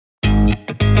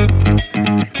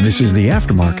This is the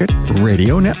Aftermarket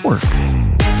Radio Network.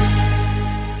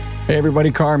 Hey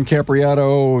everybody, Carm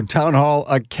Capriato, Town Hall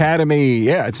Academy.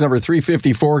 Yeah, it's number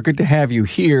 354. Good to have you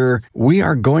here. We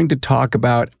are going to talk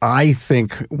about, I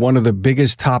think, one of the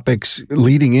biggest topics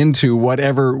leading into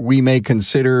whatever we may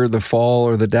consider the fall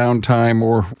or the downtime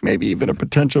or maybe even a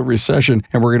potential recession.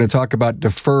 And we're going to talk about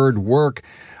deferred work.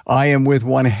 I am with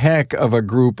one heck of a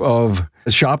group of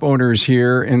shop owners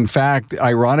here. In fact,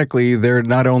 ironically, they're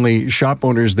not only shop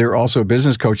owners, they're also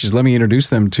business coaches. Let me introduce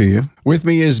them to you. With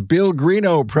me is Bill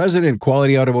Greeno, President,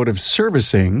 Quality Automotive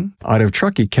Servicing out of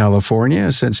Truckee,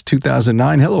 California since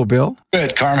 2009. Hello, Bill.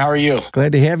 Good, Carm. How are you?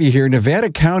 Glad to have you here. Nevada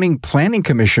County Planning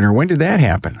Commissioner. When did that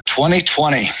happen?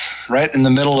 2020, right in the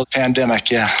middle of the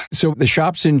pandemic, yeah. So the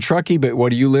shop's in Truckee, but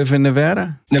what, do you live in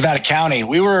Nevada? Nevada County.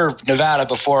 We were Nevada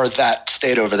before that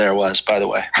state over there was, by the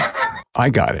way.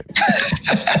 I got it.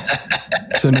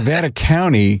 So Nevada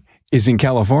County is in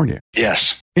California.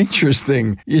 Yes.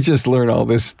 Interesting. You just learn all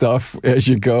this stuff as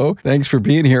you go. Thanks for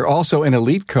being here. Also an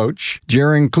elite coach.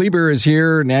 Jaron Kleber is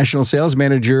here, National Sales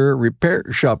Manager, Repair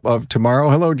Shop of Tomorrow.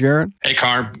 Hello, Jaron. Hey,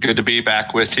 Carm. Good to be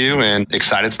back with you and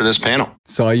excited for this panel.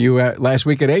 Saw you last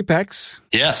week at Apex.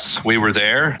 Yes, we were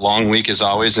there. Long week as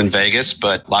always in Vegas,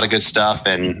 but a lot of good stuff.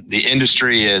 And the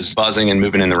industry is buzzing and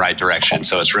moving in the right direction.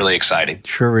 So it's really exciting.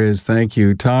 Sure is. Thank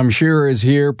you. Tom Shearer is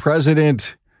here,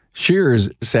 President, Shearer's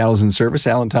Sales and Service,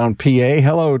 Allentown, PA.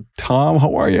 Hello, Tom.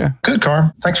 How are you? Good,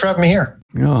 Carm. Thanks for having me here.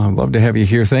 Oh, I'd love to have you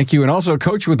here. Thank you. And also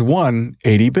Coach with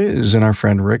 180 Biz and our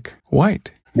friend Rick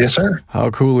White. Yes, sir. How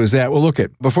cool is that? Well, look,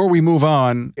 before we move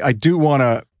on, I do want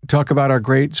to talk about our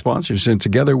great sponsors. And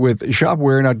together with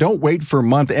Shopware, now don't wait for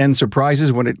month-end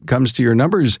surprises when it comes to your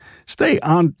numbers. Stay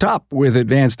on top with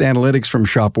advanced analytics from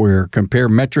Shopware. Compare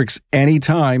metrics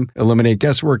anytime, eliminate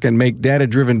guesswork, and make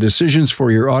data-driven decisions for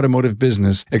your automotive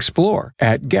business. Explore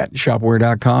at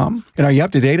getshopware.com. And are you up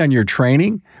to date on your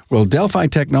training? Well, Delphi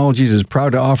Technologies is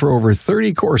proud to offer over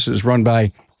 30 courses run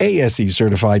by ASE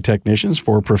certified technicians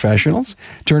for professionals.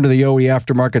 Turn to the OE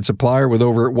aftermarket supplier with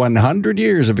over 100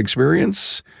 years of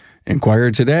experience. Inquire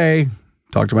today.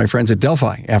 Talk to my friends at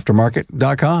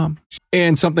DelphiAftermarket.com.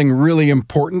 And something really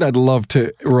important I'd love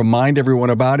to remind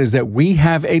everyone about is that we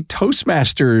have a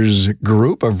Toastmasters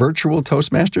group, a virtual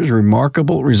Toastmasters,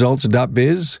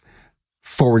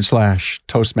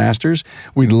 remarkableresults.biz/Toastmasters.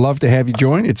 We'd love to have you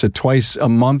join. It's a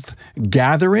twice-a-month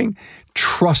gathering.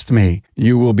 Trust me,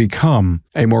 you will become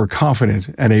a more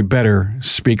confident and a better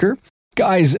speaker.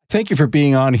 Guys, thank you for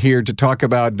being on here to talk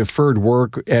about deferred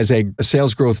work as a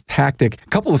sales growth tactic. A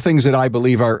couple of things that I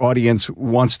believe our audience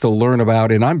wants to learn about,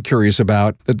 and I'm curious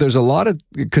about, that there's a lot of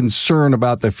concern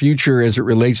about the future as it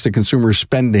relates to consumer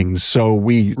spending. So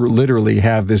we literally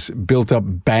have this built-up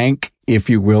bank, if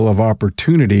you will, of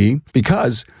opportunity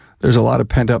because there's a lot of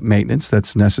pent-up maintenance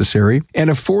that's necessary. And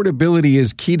affordability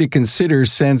is key to consider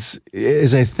since,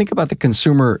 as I think about the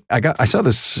consumer, I saw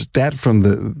this stat from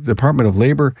the Department of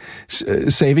Labor.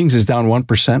 Savings is down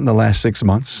 1% in the last 6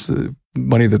 months. The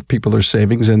money that people are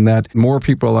saving, and that more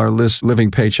people are living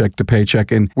paycheck to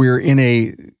paycheck. And we're in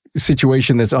a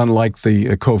situation that's unlike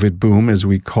the COVID boom, as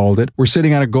we called it. We're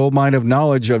sitting on a goldmine of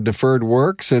knowledge of deferred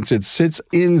work since it sits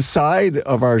inside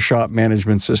of our shop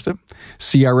management system.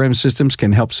 CRM systems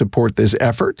can help support this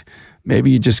effort.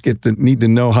 Maybe you just need to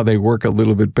know how they work a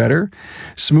little bit better.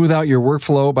 Smooth out your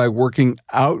workflow by working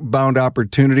outbound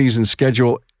opportunities and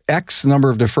schedule X number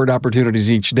of deferred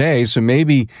opportunities each day. So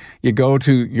maybe you go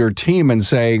to your team and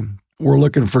say, we're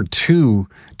looking for 2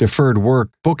 deferred work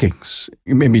bookings,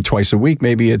 maybe twice a week.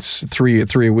 Maybe it's three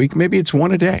a week. Maybe it's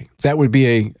 1 a day. That would be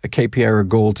a KPI or a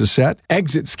goal to set.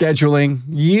 Exit scheduling,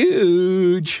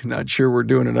 huge. Not sure we're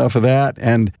doing enough of that.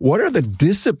 And what are the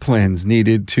disciplines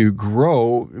needed to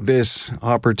grow this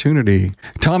opportunity?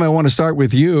 Tom, I want to start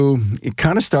with you. It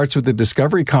kind of starts with the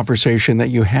discovery conversation that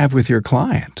you have with your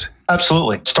client.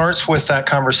 Absolutely. It starts with that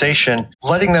conversation,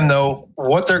 letting them know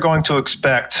what they're going to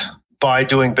expect by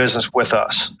doing business with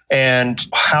us and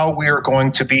how we are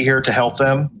going to be here to help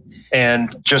them,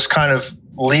 and just kind of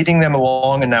leading them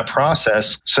along in that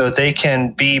process so they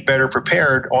can be better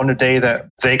prepared on the day that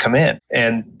they come in.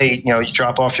 And hey, you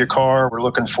drop off your car. We're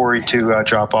looking for you to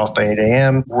drop off by 8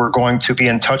 a.m. We're going to be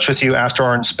in touch with you after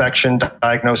our inspection,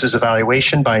 diagnosis,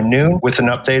 evaluation by noon with an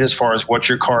update as far as what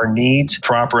your car needs,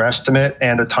 proper estimate,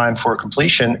 and a time for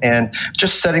completion, and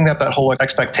just setting up that whole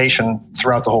expectation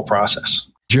throughout the whole process.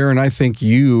 Jaron, I think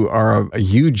you are a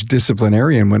huge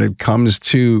disciplinarian when it comes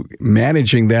to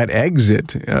managing that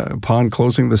exit upon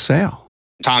closing the sale.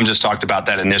 Tom just talked about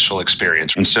that initial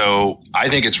experience. And so I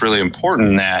think it's really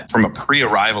important that from a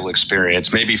pre-arrival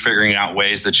experience, maybe figuring out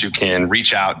ways that you can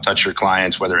reach out and touch your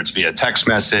clients, whether it's via text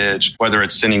message, whether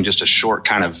it's sending just a short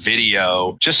kind of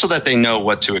video, just so that they know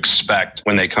what to expect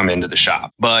when they come into the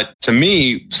shop. But to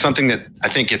me, something that I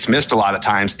think gets missed a lot of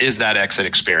times is that exit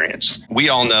experience. We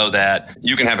all know that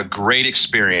you can have a great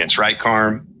experience, right,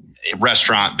 Carm?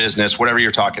 Restaurant, business, whatever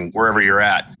you're talking, wherever you're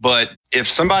at. But if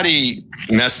somebody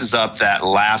messes up that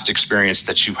last experience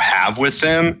that you have with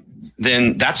them,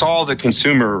 then that's all the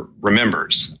consumer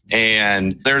remembers.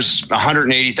 And there's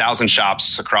 180,000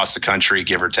 shops across the country,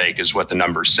 give or take, is what the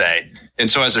numbers say. And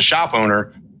so as a shop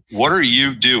owner, what are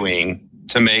you doing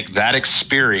to make that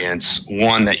experience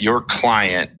one that your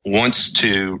client wants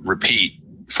to repeat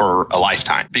for a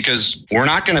lifetime? Because we're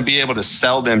not going to be able to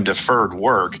sell them deferred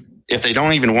work if they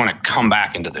don't even want to come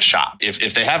back into the shop.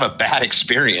 If they have a bad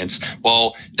experience,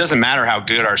 well, it doesn't matter how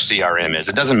good our CRM is.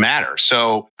 It doesn't matter.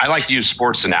 So I like to use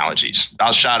sports analogies.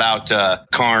 I'll shout out to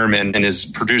Carm and his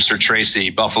producer, Tracy,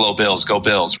 Buffalo Bills, go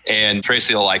Bills. And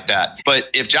Tracy will like that. But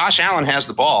if Josh Allen has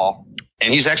the ball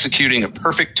and he's executing a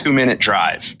perfect 2-minute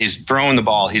drive, he's throwing the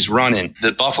ball, he's running,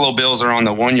 the Buffalo Bills are on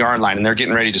the 1 yard line and they're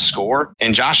getting ready to score,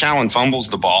 and Josh Allen fumbles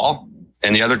the ball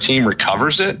and the other team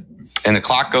recovers it, and the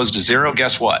clock goes to 0,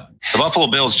 guess what? The Buffalo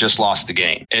Bills just lost the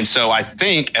game. And so I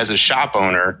think as a shop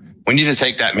owner, we need to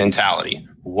take that mentality.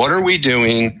 What are we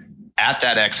doing at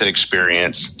that exit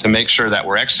experience to make sure that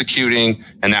we're executing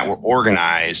and that we're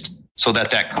organized so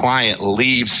that that client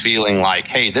leaves feeling like,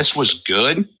 hey, this was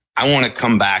good. I want to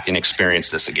come back and experience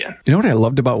this again. You know what I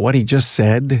loved about what he just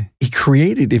said? He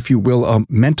created, if you will, a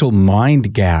mental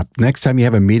mind gap. Next time you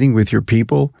have a meeting with your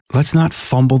people, let's not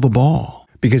fumble the ball.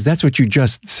 Because that's what you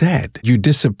just said. You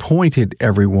disappointed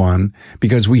everyone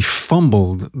because we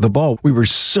fumbled the ball. We were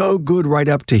so good right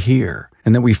up to here,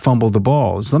 and then we fumbled the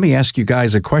balls. Let me ask you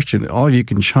guys a question. All of you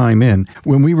can chime in.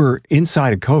 When we were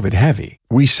inside of COVID heavy,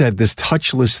 we said this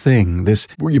touchless thing, this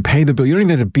where you pay the bill, you don't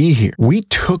even have to be here. We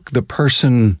took the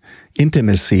person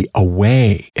intimacy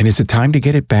away. And is it time to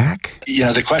get it back? You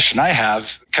know, the question I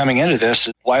have coming into this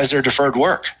is, why is there deferred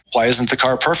work? Why isn't the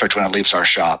car perfect when it leaves our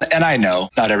shop? And I know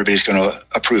not everybody's going to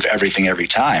approve everything every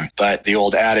time, but the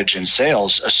old adage in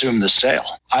sales, assume the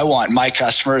sale. I want my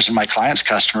customers and my clients'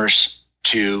 customers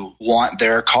to want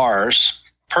their cars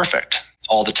perfect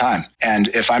all the time. And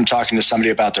if I'm talking to somebody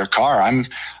about their car,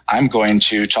 I'm going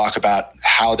to talk about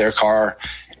how their car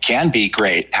can be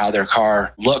great, how their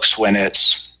car looks when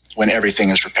everything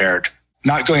is repaired.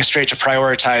 Not going straight to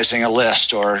prioritizing a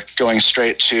list or going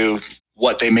straight to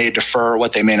what they may defer,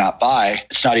 what they may not buy.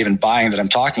 It's not even buying that I'm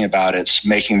talking about. It's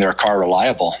making their car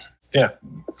reliable. Yeah,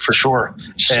 for sure.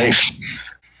 Safe. And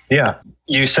yeah.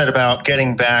 You said about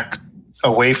getting back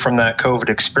away from that COVID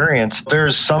experience.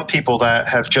 There's some people that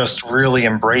have just really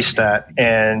embraced that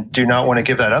and do not want to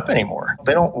give that up anymore.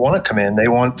 They don't want to come in. They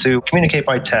want to communicate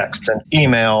by text and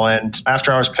email and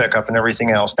after hours pickup and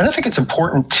everything else. And I think it's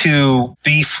important to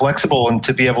be flexible and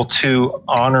to be able to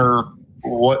honor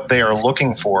what they are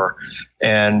looking for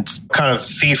and kind of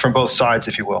feed from both sides,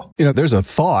 if you will. You know, there's a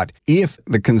thought. If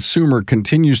the consumer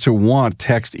continues to want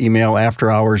text, email,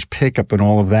 after hours pickup and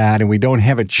all of that, and we don't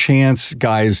have a chance,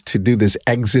 guys, to do this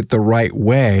exit the right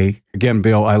way, again,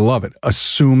 Bill, I love it.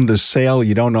 Assume the sale.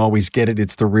 You don't always get it.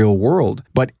 It's the real world.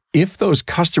 But if those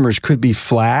customers could be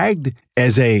flagged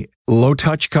as a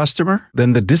low-touch customer,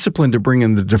 then the discipline to bring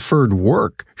in the deferred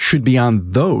work should be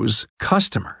on those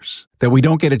customers that we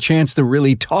don't get a chance to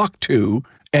really talk to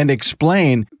and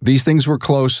explain, these things were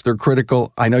close, they're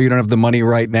critical. I know you don't have the money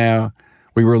right now.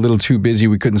 We were a little too busy.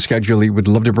 We couldn't schedule you. We'd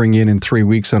love to bring you in 3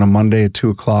 weeks on a Monday at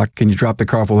 2:00. Can you drop the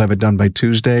car off? We'll have it done by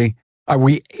Tuesday. Are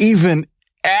we even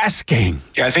asking?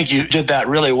 Yeah, I think you did that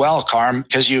really well, Carm,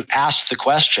 because you asked the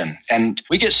question. And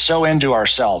we get so into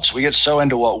ourselves. We get so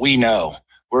into what we know.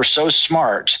 We're so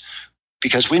smart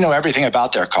because we know everything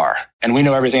about their car and we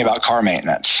know everything about car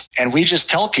maintenance. And we just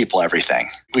tell people everything.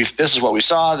 This is what we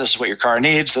saw. This is what your car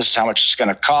needs. This is how much it's going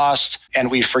to cost.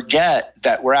 And we forget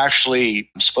that we're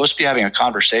actually supposed to be having a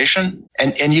conversation.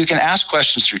 And you can ask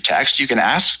questions through text. You can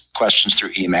ask questions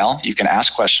through email. You can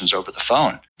ask questions over the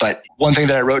phone. But one thing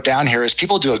that I wrote down here is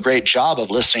people do a great job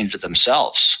of listening to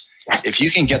themselves. If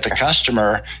you can get the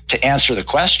customer to answer the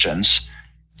questions,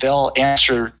 they'll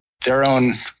answer their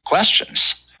own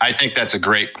questions. I think that's a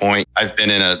great point. I've been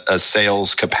in a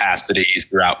sales capacity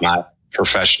throughout my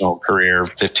professional career,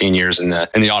 15 years in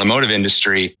the automotive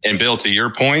industry. And Bill, to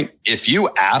your point, if you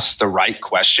ask the right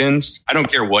questions, I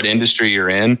don't care what industry you're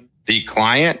in, the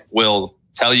client will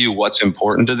tell you what's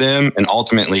important to them and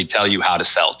ultimately tell you how to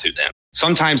sell to them.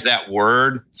 Sometimes that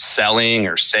word selling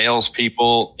or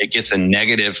salespeople, it gets a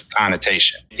negative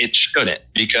connotation. It shouldn't,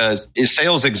 because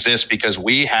sales exists because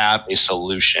we have a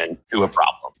solution to a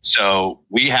problem. So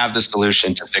we have the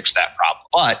solution to fix that problem.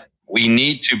 But we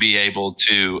need to be able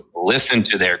to listen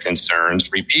to their concerns,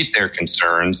 repeat their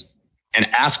concerns, and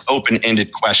ask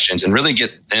open-ended questions and really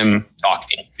get them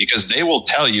talking, because they will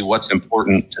tell you what's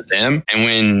important to them. And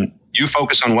when you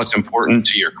focus on what's important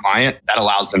to your client, that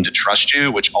allows them to trust you,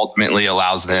 which ultimately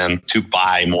allows them to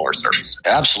buy more services.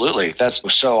 Absolutely. That's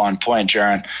so on point,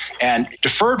 Jaron. And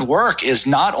deferred work is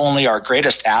not only our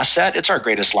greatest asset, it's our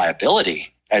greatest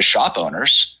liability as shop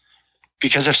owners.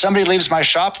 Because if somebody leaves my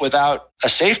shop without a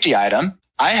safety item,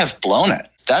 I have blown it.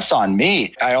 That's on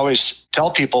me. I always tell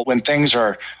people, when things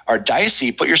are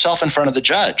dicey, put yourself in front of the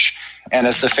judge. And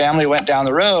if the family went down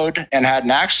the road and had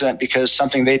an accident because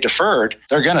something they deferred,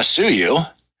 they're going to sue you.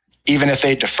 Even if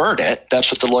they deferred it,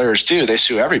 that's what the lawyers do. They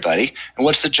sue everybody. And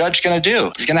what's the judge going to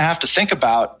do? He's going to have to think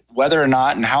about whether or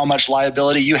not and how much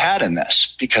liability you had in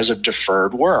this because of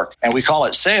deferred work. And we call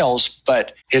it sales,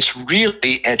 but it's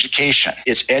really education.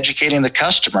 It's educating the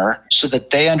customer so that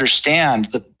they understand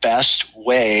the best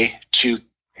way to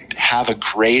have a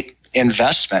great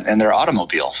investment in their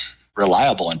automobile.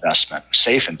 Reliable investment,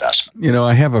 safe investment. You know,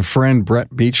 I have a friend, Brett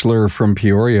Beechler from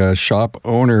Peoria, a shop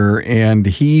owner, and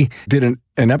he did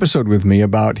an episode with me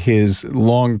about his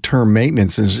long-term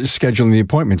maintenance and scheduling the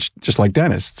appointments, just like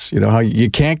dentists. You know, how you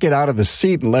can't get out of the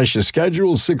seat unless you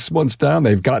schedule 6 months down.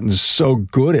 They've gotten so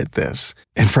good at this.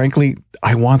 And frankly,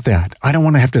 I want that. I don't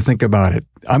want to have to think about it.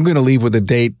 I'm going to leave with a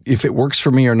date. If it works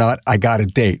for me or not, I got a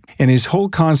date. And his whole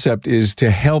concept is to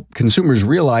help consumers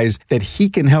realize that he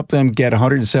can help them get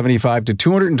 175 to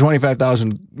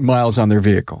 225,000 miles on their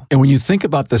vehicle. And when you think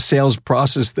about the sales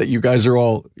process that you guys are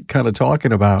all kind of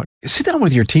talking about, sit down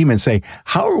with your team and say,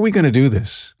 how are we going to do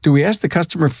this? Do we ask the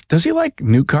customer, does he like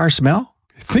new car smell?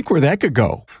 Think where that could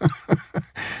go.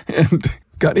 And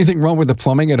got anything wrong with the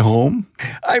plumbing at home?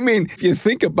 I mean, if you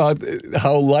think about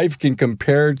how life can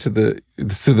compare to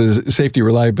the safety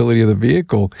reliability of the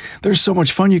vehicle, there's so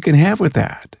much fun you can have with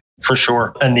that. For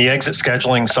sure. And the exit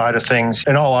scheduling side of things,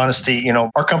 in all honesty, you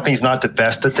know, our company's not the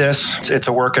best at this. It's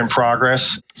a work in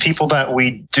progress. People that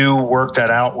we do work that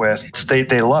out with,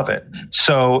 they love it.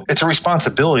 So it's a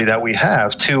responsibility that we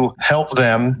have to help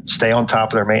them stay on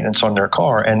top of their maintenance on their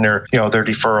car and their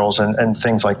deferrals and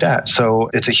things like that. So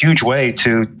it's a huge way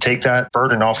to take that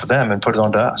burden off of them and put it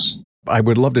onto us. I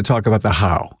would love to talk about the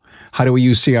how. How do we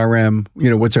use CRM? You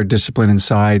know, what's our discipline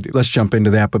inside? Let's jump into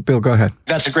that. But Bill, go ahead.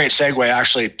 That's a great segue,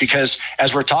 actually, because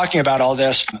as we're talking about all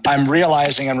this, I'm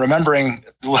realizing and remembering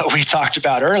what we talked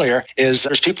about earlier is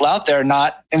there's people out there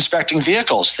not inspecting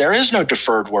vehicles. There is no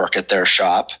deferred work at their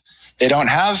shop. They don't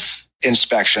have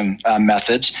inspection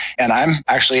methods. And I'm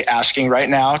actually asking right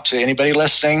now to anybody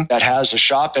listening that has a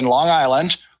shop in Long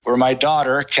Island where my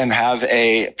daughter can have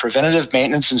a preventative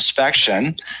maintenance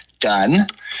inspection done.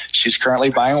 She's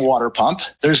currently buying a water pump.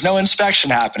 There's no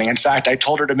inspection happening. In fact, I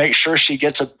told her to make sure she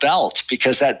gets a belt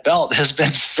because that belt has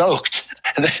been soaked.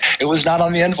 It was not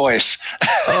on the invoice.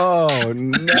 Oh,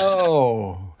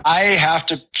 no. I have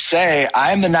to say,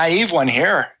 I'm the naive one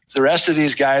here. The rest of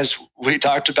these guys we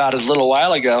talked about it a little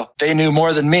while ago, they knew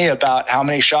more than me about how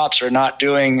many shops are not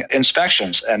doing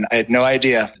inspections, and I had no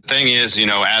idea. The thing is,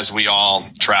 as we all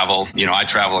travel, I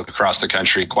travel across the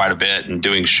country quite a bit and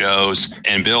doing shows.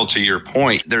 And Bill, to your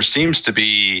point, there seems to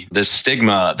be this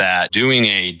stigma that doing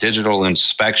a digital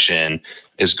inspection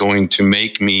is going to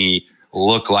make me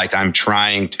look like I'm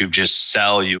trying to just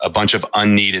sell you a bunch of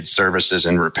unneeded services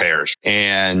and repairs.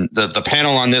 And the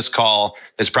panel on this call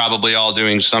is probably all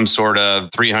doing some sort of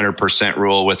 300%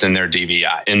 rule within their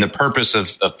DVI. And the purpose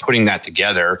of putting that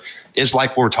together is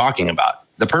like we're talking about.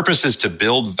 The purpose is to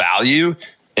build value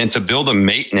and to build a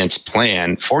maintenance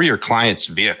plan for your client's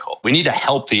vehicle. We need to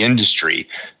help the industry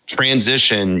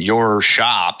transition your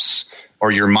shops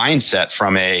or your mindset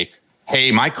from hey,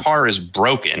 my car is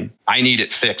broken, I need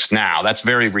it fixed now. That's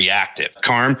very reactive.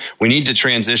 Carm, we need to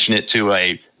transition it to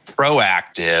a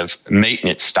proactive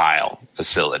maintenance style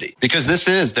facility because this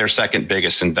is their second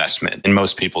biggest investment in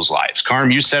most people's lives.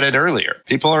 Carm, you said it earlier.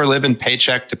 People are living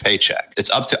paycheck to paycheck.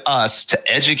 It's up to us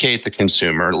to educate the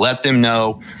consumer, let them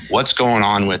know what's going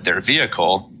on with their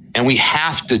vehicle. And we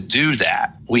have to do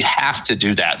that. We have to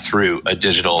do that through a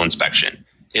digital inspection.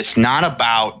 It's not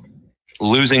about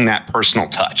losing that personal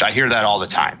touch. I hear that all the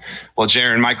time. Well,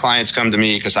 Jaron, my clients come to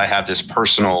me because I have this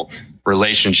personal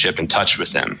relationship and touch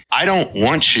with them. I don't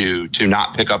want you to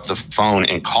not pick up the phone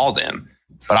and call them,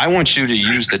 but I want you to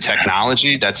use the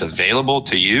technology that's available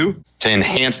to you to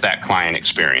enhance that client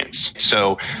experience.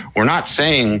 So we're not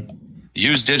saying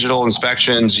use digital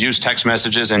inspections, use text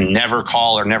messages, and never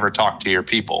call or never talk to your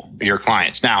people, your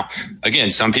clients. Now, again,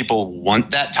 some people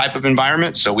want that type of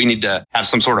environment. So we need to have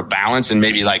some sort of balance and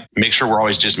maybe like make sure we're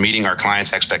always just meeting our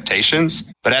clients'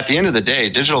 expectations. But at the end of the day,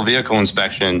 digital vehicle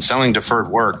inspection, selling deferred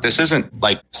work, this isn't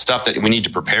like stuff that we need to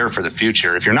prepare for the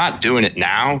future. If you're not doing it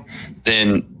now,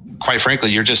 then quite frankly,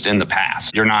 you're just in the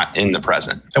past. You're not in the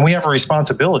present. And we have a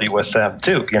responsibility with them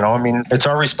too. It's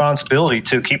our responsibility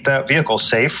to keep that vehicle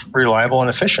safe, reliable, and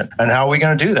efficient. And how are we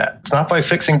going to do that? It's not by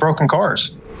fixing broken cars.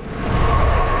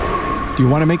 Do you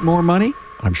want to make more money?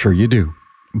 I'm sure you do.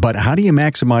 But how do you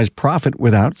maximize profit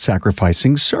without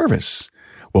sacrificing service?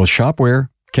 Well, Shopware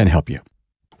can help you.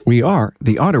 We are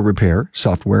the auto repair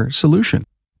software solution.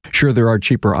 Sure, there are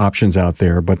cheaper options out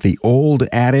there, but the old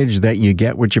adage that you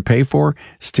get what you pay for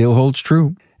still holds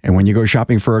true. And when you go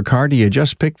shopping for a car, do you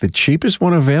just pick the cheapest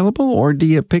one available, or do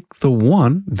you pick the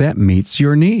one that meets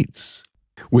your needs?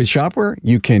 With Shopware,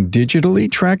 you can digitally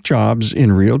track jobs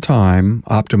in real time,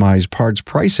 optimize parts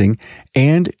pricing,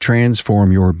 and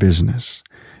transform your business.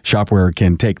 Shopware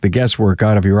can take the guesswork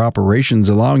out of your operations,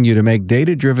 allowing you to make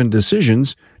data-driven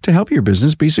decisions to help your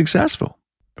business be successful.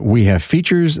 We have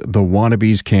features the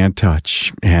wannabes can't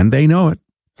touch, and they know it.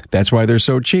 That's why they're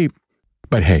so cheap.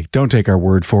 But hey, don't take our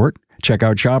word for it. Check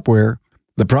out Shopware.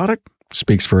 The product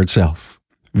speaks for itself.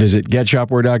 Visit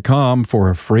getshopware.com for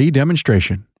a free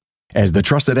demonstration. As the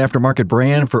trusted aftermarket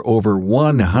brand for over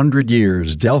 100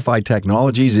 years, Delphi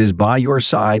Technologies is by your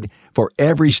side for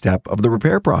every step of the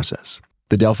repair process.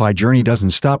 The Delphi journey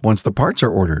doesn't stop once the parts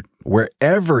are ordered.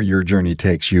 Wherever your journey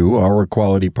takes you, our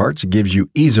quality parts gives you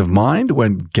ease of mind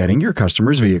when getting your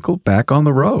customer's vehicle back on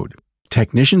the road.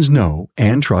 Technicians know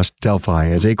and trust Delphi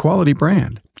as a quality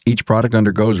brand. Each product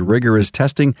undergoes rigorous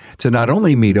testing to not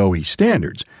only meet OE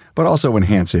standards, but also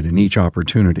enhance it in each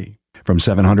opportunity. From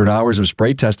 700 hours of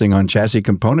spray testing on chassis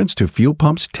components to fuel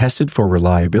pumps tested for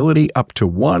reliability up to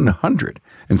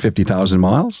 150,000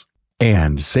 miles.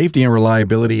 And safety and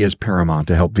reliability is paramount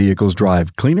to help vehicles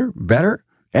drive cleaner, better,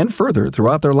 and further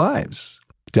throughout their lives.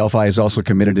 Delphi is also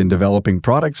committed in developing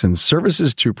products and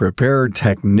services to prepare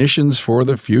technicians for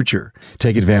the future.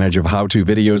 Take advantage of how-to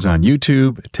videos on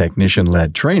YouTube,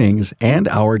 technician-led trainings, and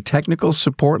our technical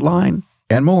support line,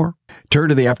 and more. Turn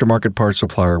to the aftermarket parts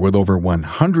supplier with over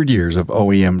 100 years of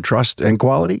OEM trust and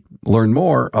quality. Learn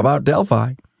more about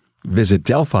Delphi. Visit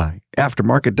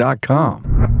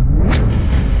DelphiAftermarket.com.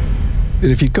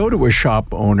 If you go to a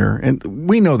shop owner, and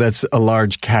we know that's a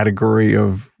large category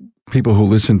of people who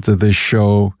listen to this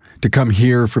show to come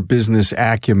here for business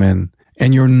acumen,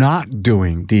 and you're not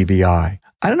doing DVI.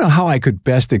 I don't know how I could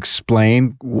best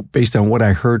explain based on what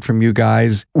I heard from you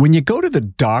guys. When you go to the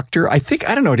doctor,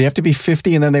 do you have to be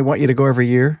 50 and then they want you to go every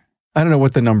year? I don't know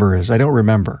what the number is. I don't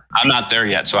remember. I'm not there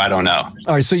yet, so I don't know.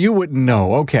 All right, so you wouldn't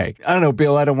know. Okay. I don't know,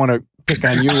 Bill. I don't want to pick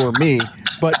on you or me,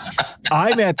 but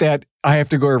I'm at that I have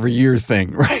to go every year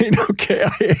thing, right? Okay.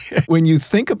 When you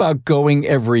think about going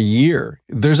every year,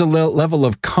 there's a level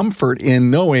of comfort in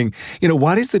knowing,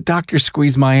 why does the doctor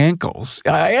squeeze my ankles?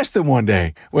 I asked him one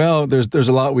day, well, there's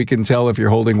a lot we can tell if you're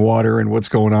holding water and what's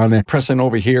going on and pressing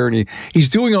over here. And he's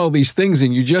doing all these things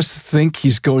and you just think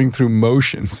he's going through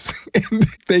motions. And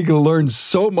they can learn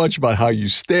so much about how you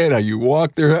stand, how you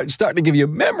walk. They're starting to give you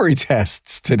memory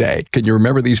tests today. Can you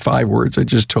remember these 5 words I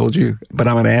just told you? But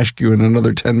I'm going to ask you in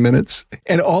another 10 minutes.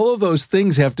 And all of those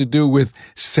things have to do with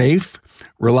safe,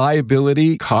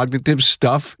 reliability, cognitive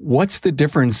stuff. What's the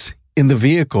difference in the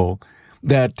vehicle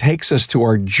that takes us to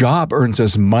our job, earns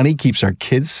us money, keeps our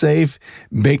kids safe,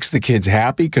 makes the kids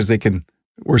happy because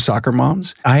we're soccer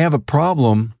moms? I have a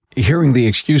problem hearing the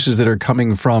excuses that are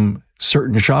coming from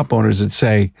certain shop owners that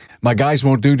say, my guys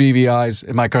won't do DVIs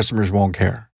and my customers won't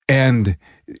care. And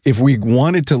if we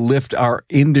wanted to lift our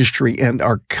industry and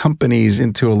our companies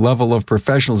into a level of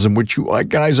professionalism, which you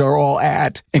guys are all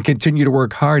at and continue to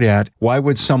work hard at, why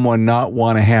would someone not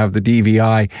want to have the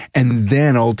DVI and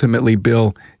then ultimately,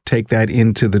 Bill, take that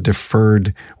into the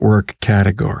deferred work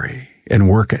category and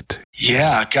work it?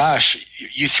 Yeah, gosh,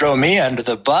 you throw me under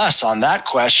the bus on that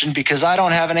question because I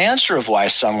don't have an answer of why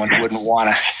someone wouldn't want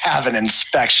to have an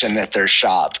inspection at their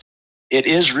shop. It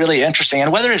is really interesting.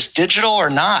 And whether it's digital or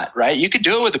not, right? You could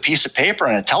do it with a piece of paper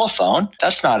and a telephone.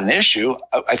 That's not an issue.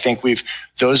 I think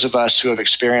those of us who have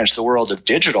experienced the world of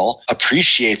digital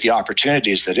appreciate the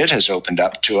opportunities that it has opened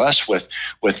up to us with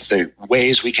the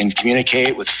ways we can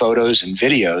communicate with photos and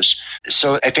videos.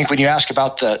 So I think when you ask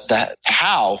about the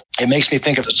how, it makes me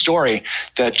think of a story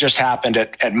that just happened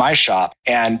at my shop.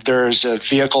 And there's a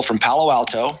vehicle from Palo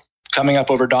Alto coming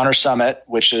up over Donner Summit,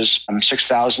 which is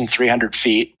 6,300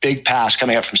 feet, big pass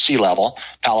coming up from sea level,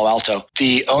 Palo Alto.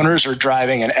 The owners are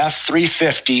driving an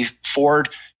F-350 Ford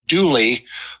Dually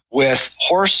with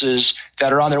horses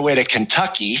that are on their way to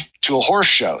Kentucky to a horse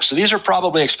show. So these are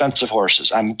probably expensive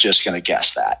horses. I'm just going to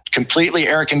guess that. Completely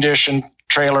air-conditioned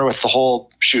trailer with the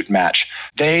whole shoot match.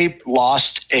 They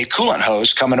lost a coolant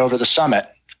hose coming over the summit.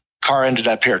 Car ended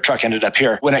up here, truck ended up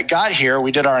here. When it got here,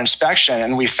 we did our inspection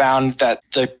and we found that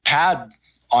the pad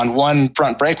on one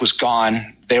front brake was gone.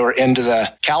 They were into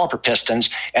the caliper pistons.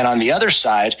 And on the other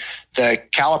side, the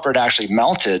caliper had actually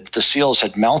melted. The seals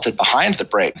had melted behind the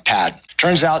brake pad.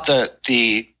 Turns out that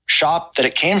the shop that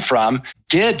it came from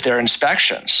did their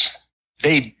inspections.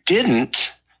 They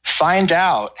didn't find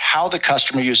out how the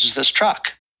customer uses this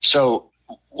truck. So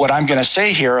what I'm going to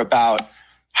say here about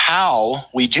how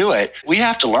we do it, we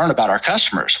have to learn about our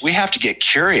customers. We have to get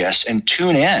curious and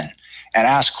tune in and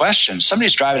ask questions.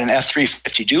 Somebody's driving an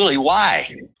F-350 Dually.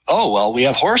 Why? Oh, well, we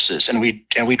have horses and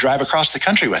we drive across the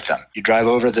country with them. You drive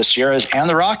over the Sierras and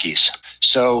the Rockies.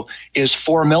 So is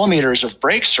 4 millimeters of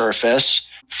brake surface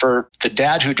for the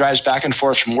dad who drives back and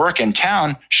forth from work in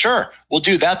town? Sure, we'll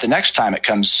do that the next time it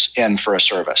comes in for a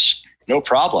service. No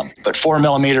problem. But 4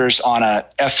 millimeters on a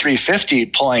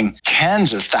F-350 pulling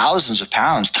tens of thousands of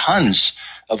pounds, tons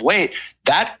of weight,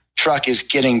 that truck is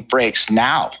getting brakes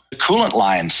now. The coolant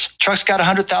lines, truck's got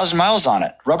 100,000 miles on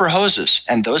it, rubber hoses,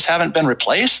 and those haven't been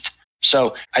replaced.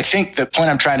 So I think the point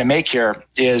I'm trying to make here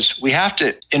is we have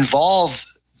to involve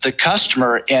the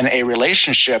customer in a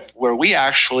relationship where we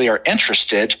actually are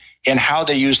interested in how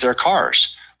they use their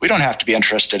cars. We don't have to be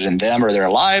interested in them or their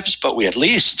lives, but we at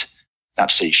least, not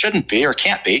to say you shouldn't be or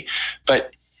can't be,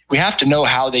 but we have to know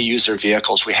how they use their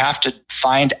vehicles. We have to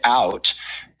find out,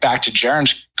 back to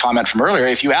Jaron's comment from earlier,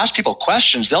 if you ask people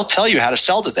questions, they'll tell you how to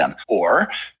sell to them.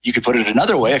 Or you could put it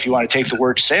another way if you want to take the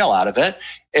word sale out of it.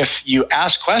 If you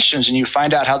ask questions and you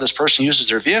find out how this person uses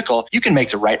their vehicle, you can make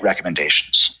the right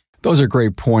recommendations. Those are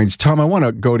great points. Tom, I want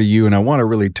to go to you and I want to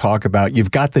really talk about,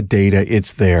 you've got the data,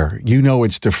 it's there. You know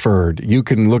it's deferred. You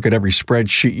can look at every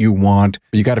spreadsheet you want.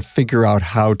 You got to figure out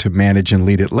how to manage and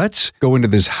lead it. Let's go into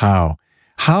this how.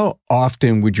 How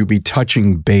often would you be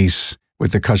touching base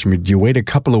with the customer? Do you wait a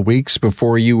couple of weeks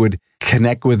before you would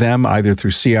connect with them, either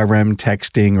through CRM,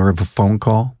 texting, or a phone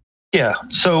call? Yeah.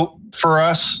 So for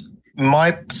us,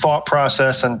 my thought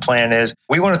process and plan is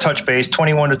we want to touch base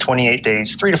 21 to 28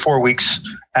 days, 3 to 4 weeks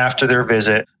after their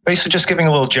visit, basically just giving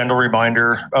a little gentle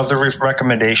reminder of the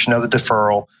recommendation of the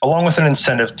deferral, along with an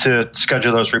incentive to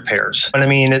schedule those repairs. And I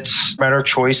mean, it's a matter of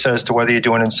choice as to whether you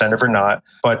do an incentive or not,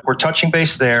 but we're touching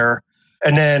base there.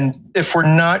 And then if we're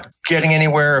not getting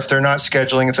anywhere, if they're not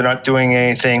scheduling, if they're not doing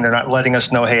anything, they're not letting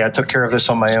us know, hey, I took care of this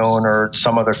on my own or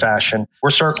some other fashion, we're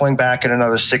circling back in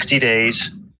another 60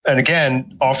 days. And again,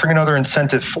 offering another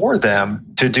incentive for them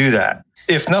to do that.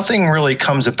 If nothing really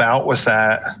comes about with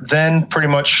that, then pretty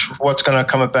much what's going to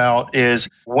come about is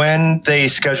when they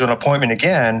schedule an appointment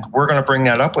again, we're going to bring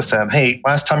that up with them. Hey,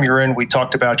 last time you were in, we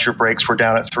talked about your brakes were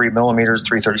down at 3 millimeters,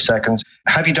 3/32.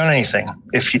 Have you done anything?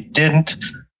 If you didn't,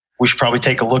 we should probably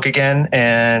take a look again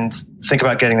and think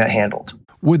about getting that handled.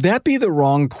 Would that be the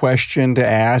wrong question to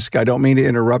ask? I don't mean to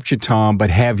interrupt you, Tom,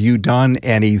 but have you done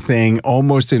anything?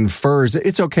 Almost infers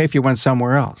it's okay if you went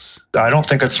somewhere else. I don't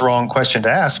think it's the wrong question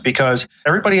to ask because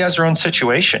everybody has their own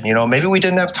situation. You know, maybe we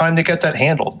didn't have time to get that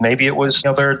handled. Maybe it was,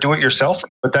 their do-it-yourself,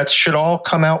 but that should all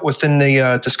come out within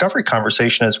the discovery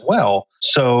conversation as well.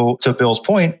 So to Bill's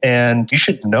point, and you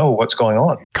should know what's going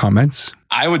on. Comments?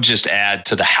 I would just add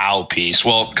to the how piece.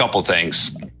 Well, a couple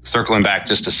things. Circling back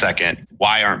just a second,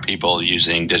 why aren't people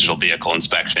using digital vehicle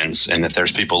inspections? And if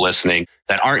there's people listening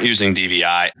that aren't using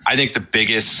DVI, I think the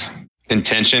biggest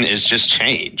intention is just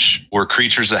change. We're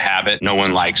creatures of habit. No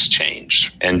one likes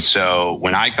change. And so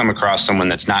when I come across someone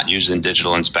that's not using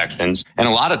digital inspections, and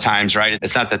a lot of times, right,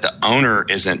 it's not that the owner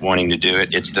isn't wanting to do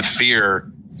it. It's the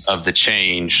fear of the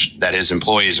change that his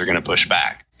employees are going to push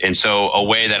back. And so a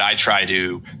way that I try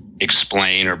to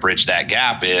explain or bridge that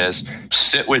gap is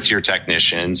sit with your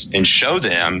technicians and show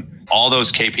them all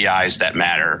those KPIs that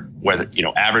matter, whether,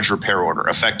 average repair order,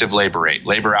 effective labor rate,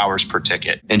 labor hours per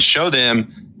ticket, and show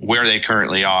them where they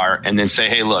currently are. And then say,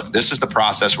 hey, look, this is the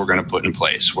process we're going to put in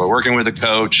place. We're working with a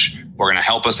coach. We're going to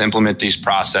help us implement these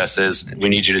processes. We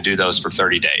need you to do those for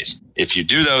 30 days. If you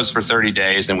do those for 30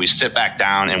 days, then we sit back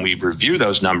down and we review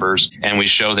those numbers and we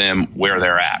show them where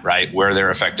they're at, right? Where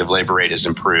their effective labor rate is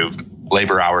improved,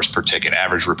 labor hours per ticket,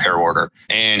 average repair order.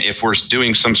 And if we're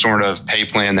doing some sort of pay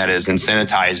plan that is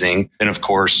incentivizing, then of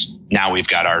course, now we've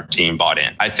got our team bought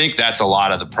in. I think that's a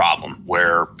lot of the problem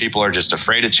where people are just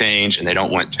afraid of change and they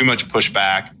don't want too much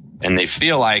pushback. And they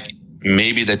feel like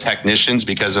maybe the technicians,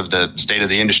 because of the state of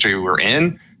the industry we're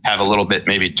in, have a little bit,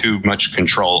 maybe too much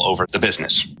control over the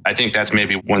business. I think that's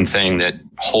maybe one thing that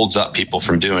holds up people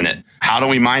from doing it. How do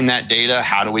we mine that data?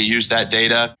 How do we use that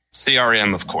data?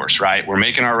 CRM, of course, right? We're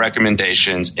making our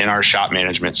recommendations in our shop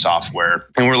management software,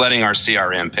 and we're letting our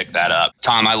CRM pick that up.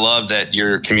 Tom, I love that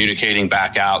you're communicating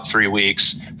back out 3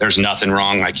 weeks. There's nothing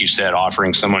wrong, like you said,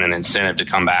 offering someone an incentive to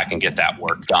come back and get that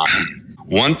work done.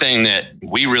 One thing that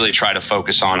we really try to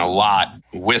focus on a lot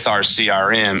with our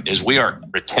CRM is we are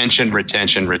retention.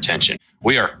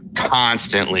 We are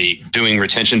constantly doing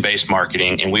retention-based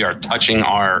marketing, and we are touching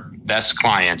our best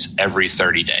clients every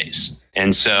 30 days.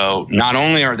 And so not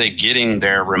only are they getting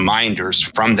their reminders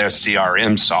from their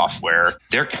CRM software,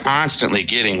 they're constantly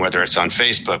getting, whether it's on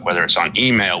Facebook, whether it's on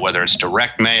email, whether it's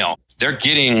direct mail, they're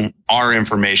getting our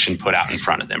information put out in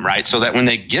front of them, right? So that when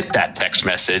they get that text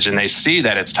message and they see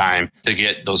that it's time to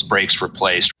get those brakes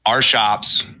replaced, our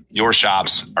shops, your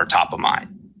shops are top of mind.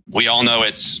 We all know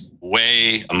it's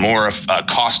way more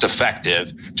cost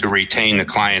effective to retain the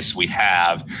clients we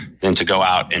have than to go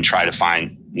out and try to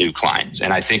find new clients.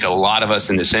 And I think a lot of us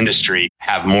in this industry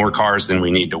have more cars than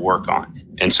we need to work on.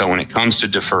 And so when it comes to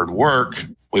deferred work,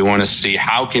 we want to see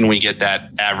how can we get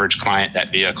that average client,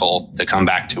 that vehicle, to come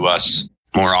back to us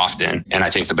more often. And I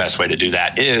think the best way to do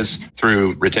that is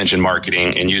through retention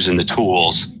marketing and using the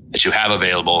tools that you have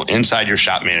available inside your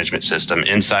shop management system,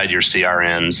 inside your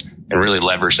CRMs, and really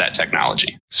leverage that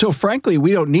technology. So frankly,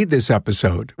 we don't need this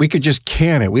episode. We could just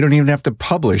can it. We don't even have to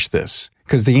publish this.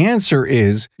 Because the answer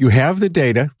is you have the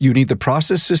data, you need the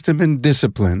process, system, and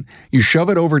discipline, you shove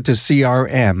it over to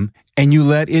CRM, and you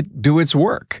let it do its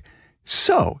work.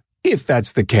 So if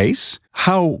that's the case,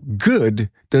 how good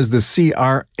does the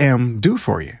CRM do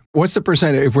for you? What's the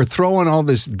percentage? If we're throwing all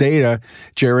this data,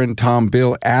 Jaron, Tom,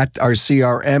 Bill, at our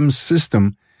CRM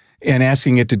system and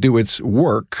asking it to do its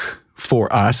work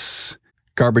for us,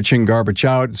 garbage in, garbage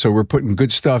out, so we're putting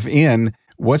good stuff in,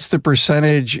 what's the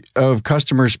percentage of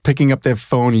customers picking up their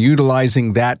phone,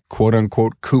 utilizing that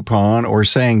quote-unquote coupon or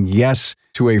saying yes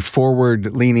to a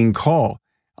forward-leaning call?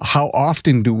 How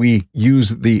often do we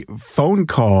use the phone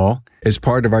call as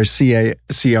part of our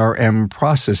CRM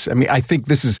process? I mean, I think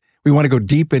we want to go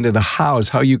deep into the hows,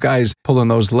 how you guys pulling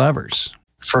those levers.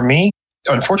 For me,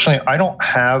 unfortunately, I don't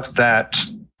have that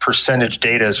percentage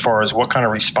data as far as what kind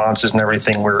of responses and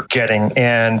everything we're getting.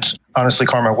 And honestly,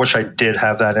 Carmen, I wish I did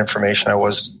have that information.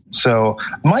 So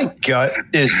my gut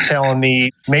is telling me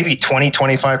maybe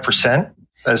 20-25%.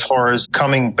 As far as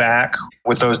coming back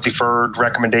with those deferred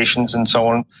recommendations and so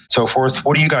on and so forth.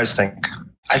 What do you guys think?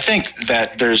 I think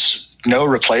that there's no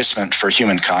replacement for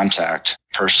human contact,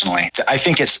 personally. I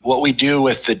think it's what we do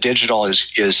with the digital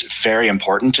is very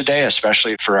important today,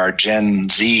 especially for our Gen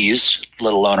Zs,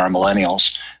 let alone our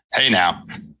millennials. Hey now.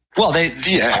 Well, what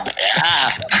did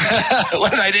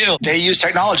I do? They use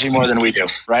technology more than we do,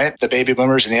 right? The baby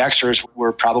boomers and the Xers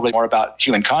were probably more about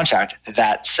human contact.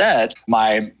 That said,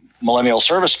 my millennial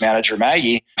service manager,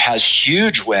 Maggie, has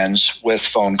huge wins with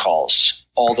phone calls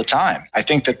all the time. I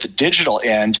think that the digital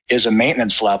end is a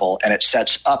maintenance level and it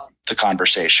sets up the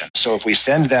conversation. So if we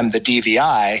send them the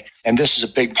DVI, and this is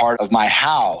a big part of my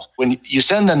how, when you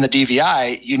send them the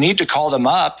DVI, you need to call them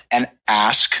up and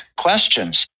ask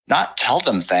questions, not tell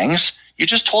them things. You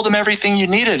just told them everything you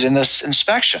needed in this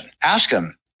inspection. Ask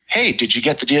them, hey, did you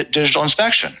get the digital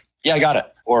inspection? Yeah, I got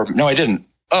it. Or no, I didn't.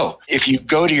 Oh, if you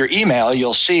go to your email,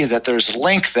 you'll see that there's a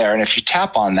link there. And if you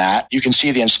tap on that, you can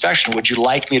see the inspection. Would you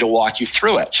like me to walk you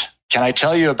through it? Can I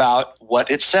tell you about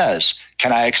what it says?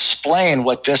 Can I explain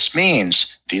what this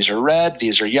means? These are red,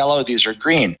 these are yellow, these are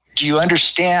green. Do you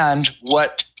understand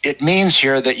what it means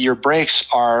here that your brakes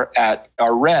are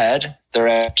red? They're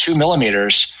at 2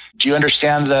 millimeters. Do you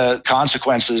understand the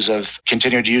consequences of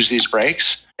continuing to use these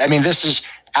brakes? I mean, this is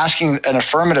asking an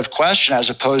affirmative question as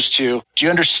opposed to, do you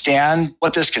understand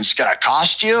what this is going to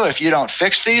cost you if you don't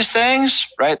fix these things?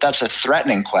 Right? That's a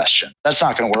threatening question. That's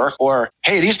not going to work. Or,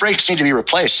 hey, these brakes need to be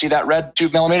replaced. See that red 2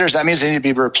 millimeters? That means they need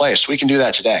to be replaced. We can do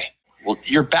that today. Well,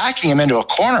 you're backing them into a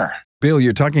corner. Bill,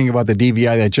 you're talking about the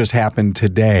DVI that just happened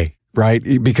today, right?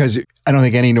 Because I don't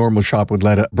think any normal shop would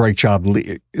let a brake job,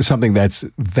 something that's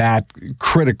that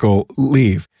critical,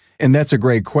 leave. And that's a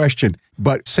great question.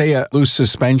 But say a loose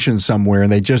suspension somewhere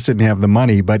and they just didn't have the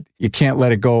money, but you can't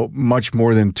let it go much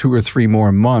more than 2 or 3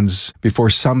 more months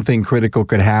before something critical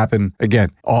could happen.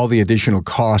 Again, all the additional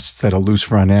costs that a loose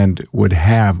front end would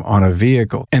have on a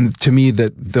vehicle. And to me,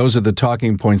 those are the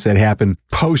talking points that happen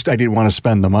post I didn't want to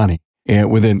spend the money. And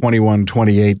within 21,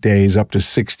 28 days, up to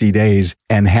 60 days,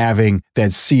 and having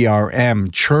that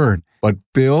CRM churn. But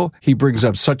Bill, he brings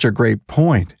up such a great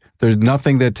point. There's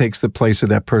nothing that takes the place of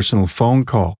that personal phone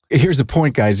call. Here's the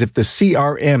point, guys. If the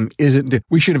CRM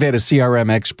we should have had a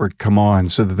CRM expert come on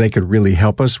so that they could really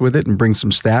help us with it and bring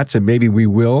some stats. And maybe we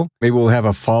will. Maybe we'll have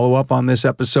a follow-up on this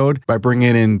episode by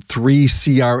bringing in 3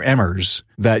 CRMers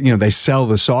that, they sell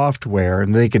the software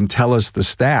and they can tell us the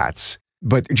stats.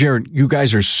 But Jared, you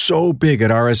guys are so big at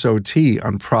RSOT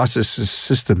on processes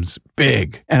systems,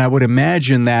 big. And I would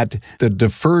imagine that the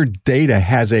deferred data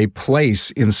has a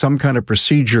place in some kind of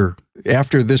procedure.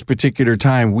 After this particular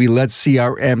time, we let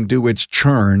CRM do its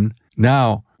churn.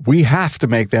 Now, we have to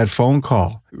make that phone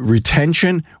call.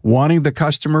 Retention, wanting the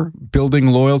customer, building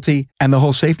loyalty, and the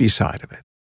whole safety side of it.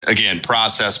 Again,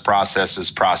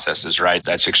 processes, right?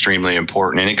 That's extremely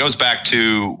important. And it goes back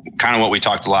to kind of what we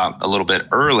talked a little bit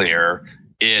earlier.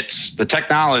 It's the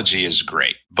technology is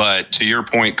great, but to your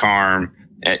point, Carm,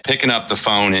 at picking up the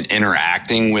phone and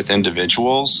interacting with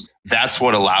individuals, that's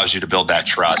what allows you to build that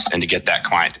trust and to get that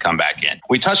client to come back in.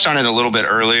 We touched on it a little bit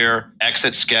earlier.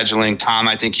 Exit scheduling. Tom,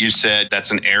 I think you said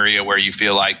that's an area where you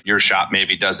feel like your shop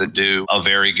maybe doesn't do a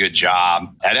very good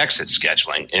job at exit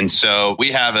scheduling. And so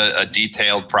we have a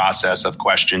detailed process of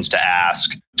questions to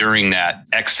ask during that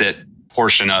exit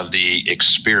portion of the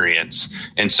experience.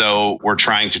 And so we're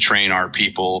trying to train our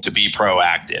people to be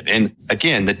proactive. And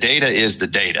again, the data is the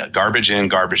data, garbage in,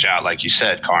 garbage out, like you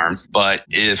said, Carm. But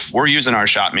if we're using our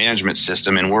shop management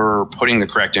system and we're putting the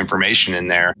correct information in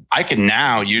there, I can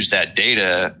now use that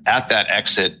data at that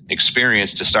exit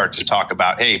experience to start to talk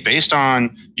about, hey, based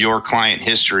on your client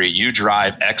history, you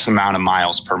drive X amount of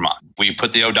miles per month. We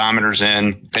put the odometers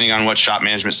in, depending on what shop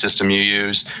management system you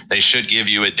use, they should give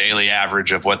you a daily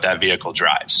average of what that vehicle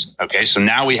drives. Okay, so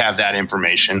now we have that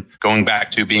information going back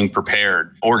to being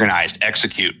prepared, organized,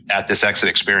 execute at this exit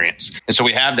experience. And so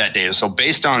we have that data. So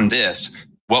based on this,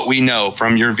 what we know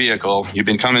from your vehicle, you've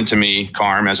been coming to me,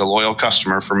 Carm, as a loyal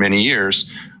customer for many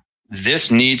years, this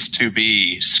needs to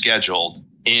be scheduled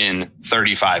in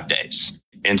 35 days.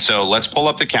 And so let's pull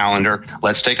up the calendar.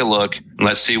 Let's take a look. And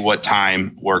let's see what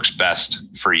time works best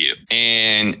for you.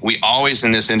 And we always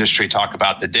in this industry talk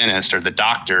about the dentist or the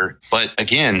doctor. But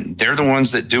again, they're the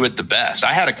ones that do it the best.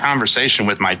 I had a conversation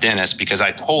with my dentist because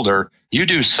I told her, you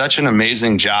do such an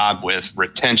amazing job with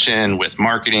retention, with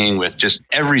marketing, with just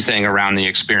everything around the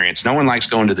experience. No one likes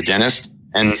going to the dentist.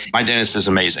 And my dentist is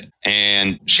amazing.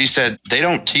 And she said, they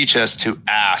don't teach us to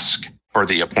ask for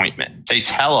the appointment. They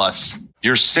tell us,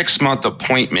 your 6-month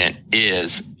appointment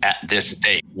is at this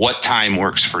date. What time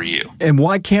works for you? And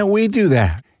why can't we do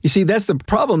that? You see, that's the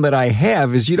problem that I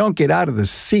have is you don't get out of the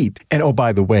seat. And oh,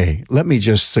 by the way, let me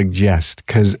just suggest,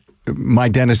 because my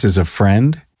dentist is a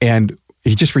friend and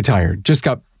he just retired, just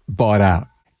got bought out.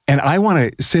 And I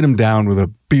want to sit him down with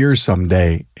a beer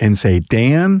someday and say,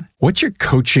 Dan, what's your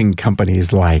coaching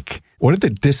companies like? What are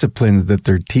the disciplines that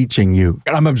they're teaching you?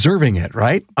 I'm observing it,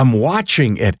 right? I'm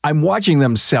watching it. I'm watching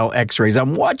them sell x-rays.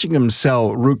 I'm watching them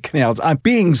sell root canals. I'm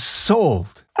being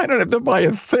sold. I don't have to buy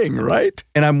a thing, right?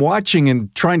 And I'm watching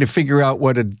and trying to figure out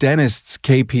what a dentist's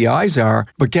KPIs are.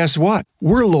 But guess what?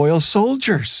 We're loyal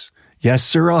soldiers. Yes,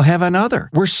 sir, I'll have another.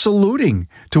 We're saluting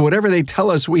to whatever they tell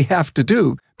us we have to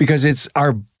do because it's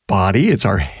our body, it's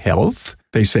our health.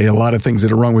 They say a lot of things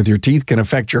that are wrong with your teeth can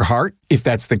affect your heart. If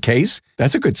that's the case,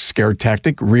 that's a good scare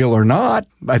tactic, real or not.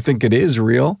 I think it is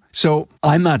real. So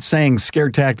I'm not saying scare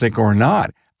tactic or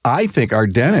not. I think our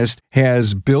dentist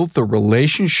has built the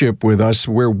relationship with us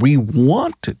where we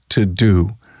want to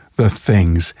do the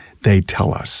things they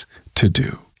tell us to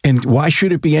do. And why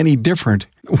should it be any different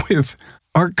with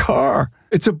our car?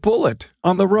 It's a bullet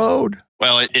on the road.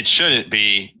 Well, it shouldn't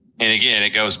be. And again, it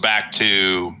goes back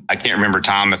to, I can't remember,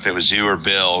 Tom, if it was you or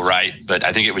Bill, right? But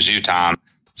I think it was you, Tom,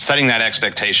 setting that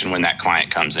expectation when that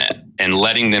client comes in and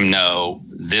letting them know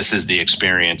this is the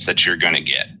experience that you're going to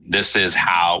get. This is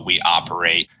how we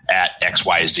operate at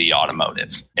XYZ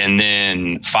Automotive. And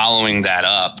then following that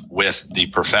up with the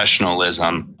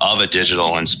professionalism of a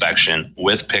digital inspection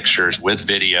with pictures, with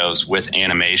videos, with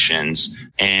animations,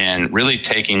 and really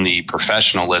taking the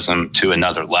professionalism to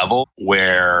another level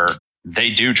where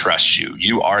they do trust you.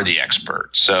 You are the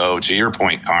expert. So to your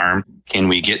point, Carm, can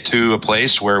we get to a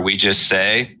place where we just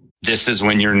say, this is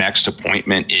when your next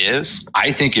appointment is?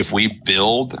 I think if we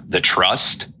build the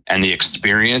trust and the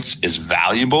experience is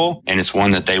valuable and it's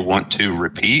one that they want to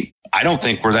repeat, I don't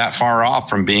think we're that far off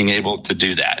from being able to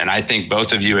do that. And I think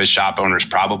both of you as shop owners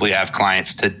probably have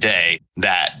clients today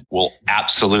that will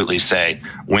absolutely say,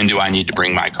 when do I need to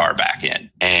bring my car back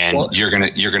in? And you're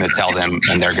going to tell them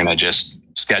and they're going to just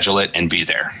schedule it and be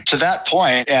there. To that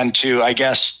point, and to, I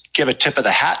guess, give a tip of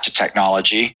the hat to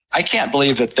technology, I can't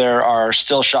believe that there are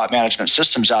still shop management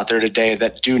systems out there today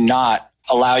that do not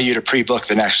allow you to pre-book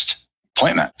the next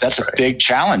appointment. That's a big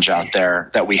challenge out there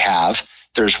that we have.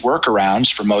 There's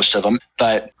workarounds for most of them.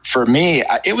 But for me,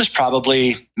 it was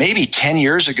probably maybe 10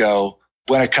 years ago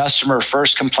when a customer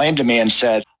first complained to me and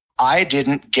said, I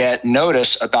didn't get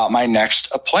notice about my next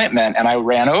appointment and I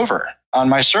ran over on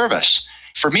my service.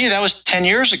 For me, that was 10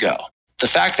 years ago. The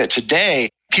fact that today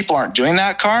people aren't doing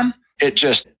that, Carm, it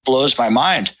just blows my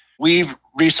mind. We've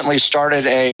recently started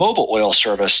a mobile oil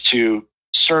service to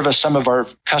service some of our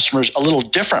customers a little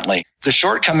differently. The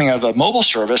shortcoming of a mobile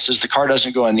service is the car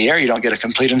doesn't go in the air. You don't get a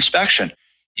complete inspection.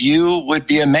 You would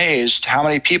be amazed how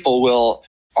many people will,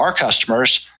 our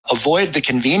customers, avoid the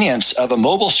convenience of a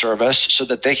mobile service so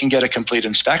that they can get a complete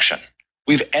inspection.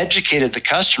 We've educated the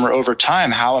customer over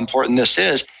time how important this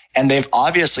is, and they've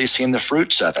obviously seen the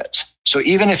fruits of it. So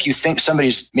even if you think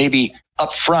somebody's maybe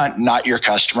upfront not your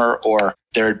customer, or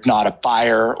they're not a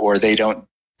buyer, or they don't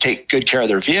take good care of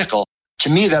their vehicle, to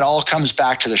me, that all comes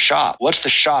back to the shop. What's the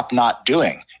shop not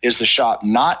doing? Is the shop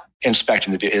not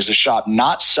inspecting the vehicle? Is the shop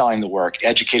not selling the work,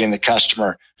 educating the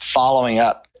customer, following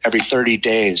up every 30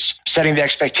 days, setting the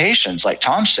expectations, like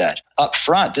Tom said, up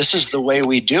front? This is the way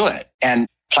we do it. And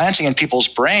planting in people's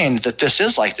brain that this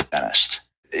is like the dentist.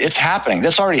 It's happening.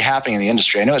 That's already happening in the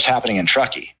industry. I know it's happening in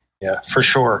Truckee. Yeah, for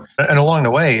sure. And along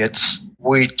the way,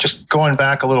 we just going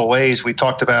back a little ways, we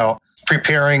talked about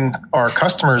preparing our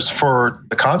customers for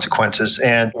the consequences.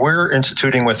 And we're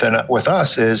instituting with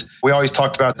us is we always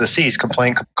talked about the C's: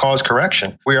 complaint, cause,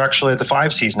 correction. We're actually at the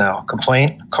 5 C's now: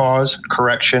 complaint, cause,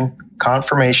 correction,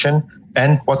 confirmation,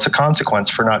 and what's a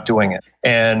consequence for not doing it.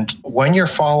 And when you're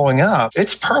following up,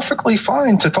 it's perfectly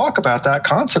fine to talk about that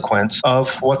consequence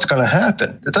of what's going to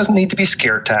happen. It doesn't need to be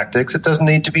scare tactics. It doesn't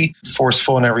need to be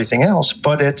forceful and everything else.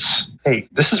 But it's, hey,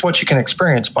 this is what you can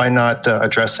experience by not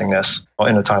addressing this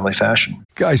in a timely fashion.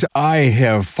 Guys, I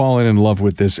have fallen in love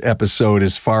with this episode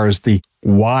as far as the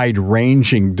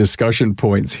wide-ranging discussion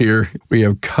points here we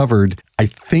have covered. I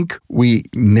think we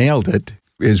nailed it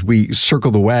as we circle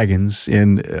the wagons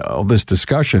in all this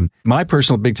discussion. My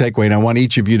personal big takeaway, and I want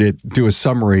each of you to do a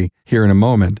summary here in a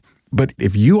moment, but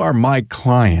if you are my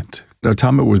client, now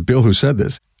Tom, it was Bill who said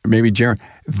this, maybe Jaron,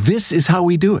 this is how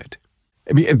we do it.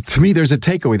 I mean, to me, there's a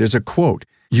takeaway, there's a quote.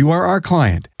 You are our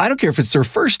client. I don't care if it's their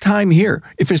first time here,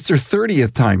 if it's their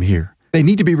 30th time here. They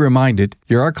need to be reminded,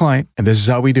 you're our client, and this is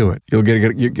how we do it. You're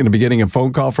going to be getting a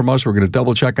phone call from us. We're going to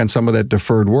double check on some of that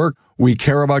deferred work. We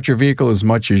care about your vehicle as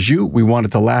much as you. We want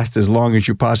it to last as long as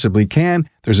you possibly can.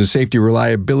 There's a safety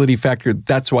reliability factor.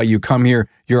 That's why you come here.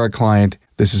 You're our client.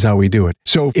 This is how we do it.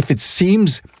 So if it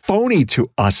seems phony to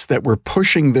us that we're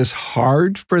pushing this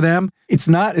hard for them, it's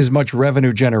not as much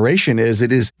revenue generation as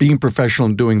it is being professional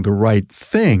and doing the right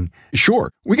thing. Sure,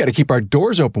 we got to keep our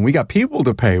doors open. We got people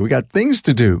to pay. We got things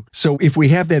to do. So if we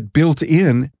have that built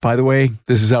in, by the way,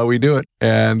 this is how we do it.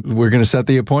 And we're going to set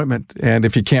the appointment. And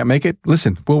if you can't make it,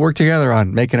 listen, we'll work together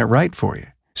on making it right for you.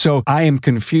 So I am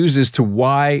confused as to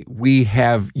why we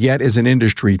have yet as an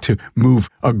industry to move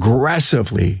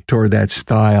aggressively toward that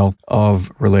style of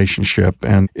relationship.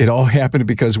 And it all happened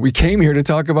because we came here to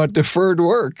talk about deferred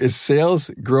work, a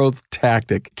sales growth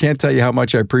tactic. Can't tell you how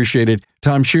much I appreciate it.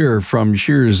 Tom Shearer from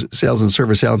Shearer's Sales and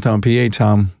Service, Allentown, PA.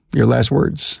 Tom, your last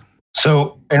words.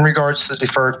 So in regards to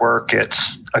deferred work,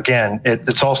 it's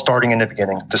all starting in the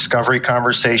beginning. Discovery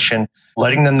conversation,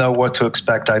 letting them know what to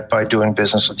expect by doing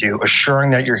business with you,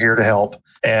 assuring that you're here to help,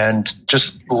 and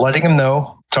just letting them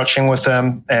know, touching with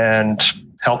them, and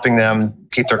helping them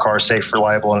keep their cars safe,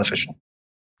 reliable, and efficient.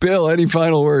 Bill, any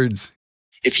final words?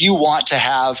 If you want to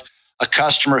have a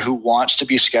customer who wants to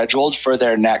be scheduled for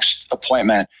their next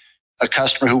appointment, a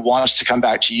customer who wants to come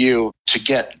back to you to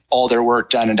get all their work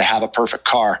done and to have a perfect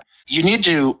car, you need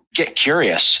to get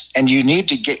curious, and you need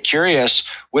to get curious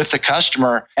with the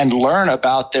customer and learn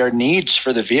about their needs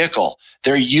for the vehicle,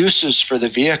 their uses for the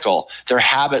vehicle, their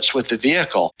habits with the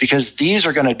vehicle, because these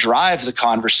are going to drive the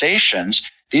conversations.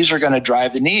 These are going to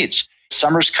drive the needs.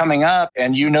 Summer's coming up,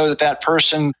 and you know that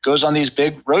person goes on these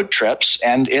big road trips,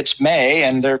 and it's May,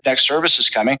 and their next service is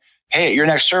coming. Hey, at your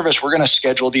next service, we're going to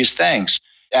schedule these things.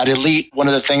 At Elite, one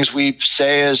of the things we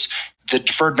say is the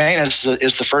deferred maintenance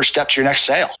is the first step to your next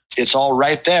sale. It's all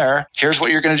right there. Here's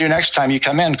what you're going to do next time you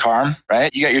come in, Carm,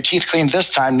 right? You got your teeth cleaned this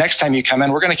time. Next time you come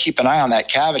in, we're going to keep an eye on that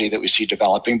cavity that we see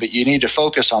developing, but you need to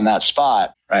focus on that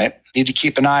spot, right? You need to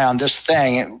keep an eye on this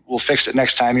thing. We'll fix it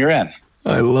next time you're in.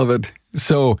 I love it.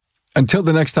 So until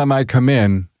the next time I come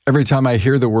in, every time I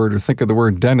hear the word or think of the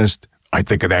word dentist, I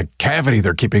think of that cavity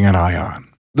they're keeping an eye on.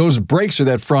 Those brakes or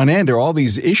that front end are all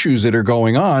these issues that are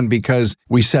going on because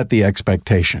we set the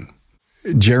expectation.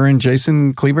 Jaron,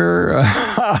 Jason, Cleaver,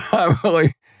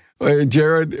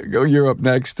 Jared, you're up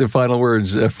next. The final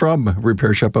words from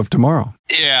Repair Shop of Tomorrow.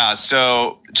 Yeah.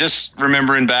 So just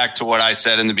remembering back to what I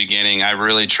said in the beginning, I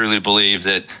really truly believe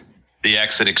that the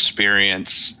exit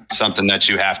experience is something that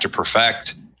you have to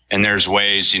perfect. And there's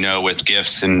ways, with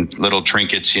gifts and little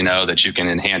trinkets, that you can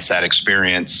enhance that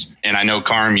experience. And I know,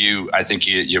 Carm, I think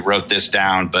you wrote this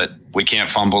down, but we can't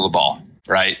fumble the ball,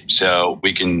 right? So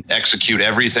we can execute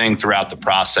everything throughout the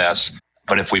process,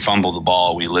 but if we fumble the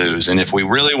ball, we lose. And if we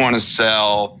really want to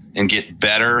sell and get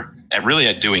better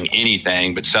at doing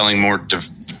anything, but selling more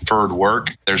deferred work,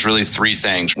 there's really three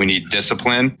things. We need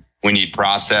discipline, we need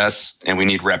process, and we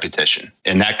need repetition.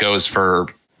 And that goes for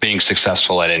being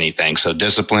successful at anything. So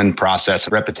discipline, process,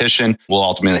 and repetition will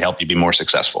ultimately help you be more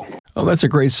successful. Well, that's a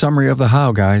great summary of the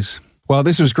how, guys. Well,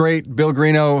 this was great. Bill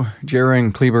Greeno,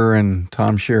 Jaron Kleber, and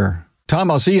Tom Scheer. Tom,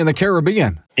 I'll see you in the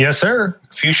Caribbean. Yes, sir.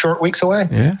 A few short weeks away.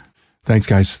 Yeah. Thanks,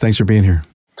 guys. Thanks for being here.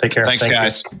 Take care. Thanks,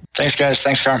 guys. Thanks, guys.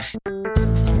 Thanks, Carm.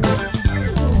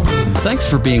 Thanks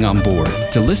for being on board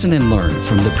to listen and learn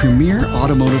from the premier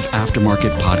automotive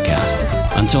aftermarket podcast.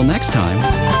 Until next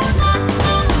time.